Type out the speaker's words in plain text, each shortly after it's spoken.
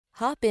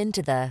Hop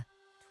into the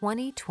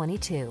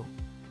 2022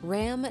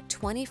 Ram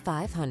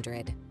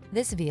 2500.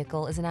 This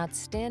vehicle is an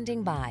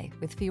outstanding buy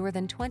with fewer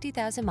than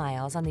 20,000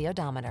 miles on the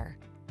odometer.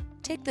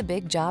 Take the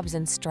big jobs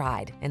in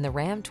stride in the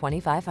Ram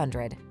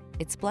 2500.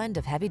 Its blend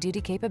of heavy-duty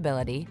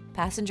capability,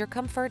 passenger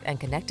comfort, and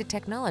connected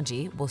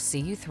technology will see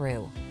you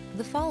through.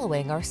 The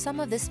following are some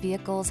of this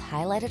vehicle's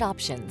highlighted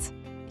options: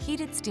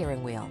 heated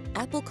steering wheel,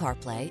 Apple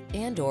CarPlay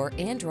and/or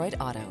Android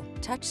Auto,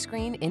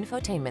 touchscreen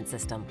infotainment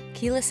system,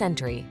 keyless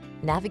entry,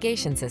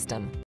 navigation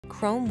system,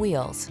 chrome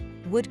wheels,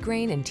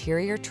 Woodgrain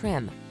Interior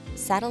Trim,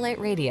 satellite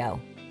radio,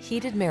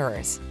 heated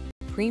mirrors,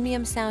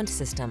 premium sound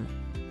system.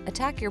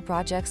 Attack your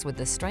projects with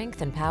the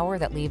strength and power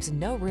that leaves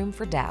no room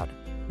for doubt.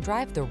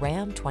 Drive the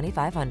Ram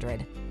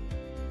 2500.